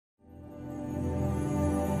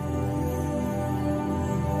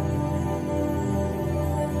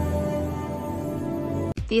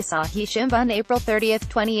The Asahi Shimbun April 30,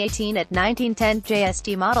 2018 at 1910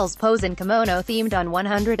 JST Models pose in kimono themed on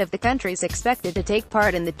 100 of the countries expected to take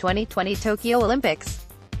part in the 2020 Tokyo Olympics.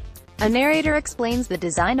 A narrator explains the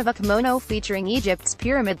design of a kimono featuring Egypt's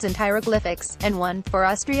pyramids and hieroglyphics, and one for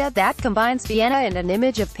Austria that combines Vienna and an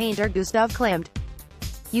image of painter Gustav Klimt.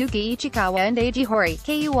 Yuki, Ichikawa and Eiji Hori,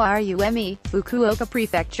 KURUME, Fukuoka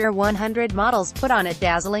Prefecture 100 models put on a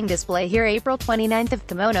dazzling display here April 29 of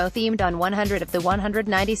kimono themed on 100 of the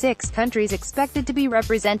 196 countries expected to be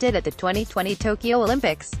represented at the 2020 Tokyo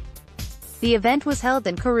Olympics. The event was held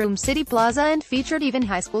in KURUME City Plaza and featured even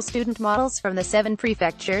high school student models from the 7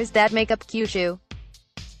 prefectures that make up Kyushu.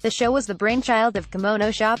 The show was the brainchild of kimono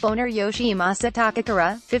shop owner Yoshimasa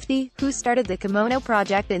Takakura, 50, who started the kimono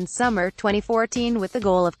project in summer 2014 with the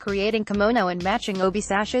goal of creating kimono and matching obi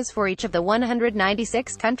sashes for each of the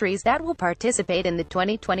 196 countries that will participate in the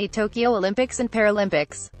 2020 Tokyo Olympics and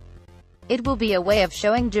Paralympics. It will be a way of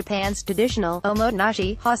showing Japan's traditional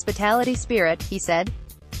omotenashi hospitality spirit, he said.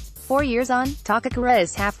 4 years on, Takakura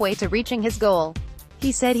is halfway to reaching his goal.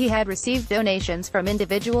 He said he had received donations from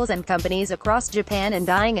individuals and companies across Japan, and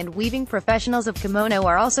dyeing and weaving professionals of kimono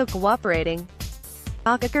are also cooperating.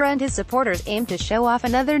 Takakura and his supporters aim to show off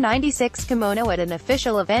another 96 kimono at an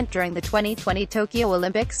official event during the 2020 Tokyo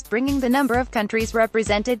Olympics, bringing the number of countries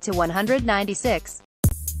represented to 196.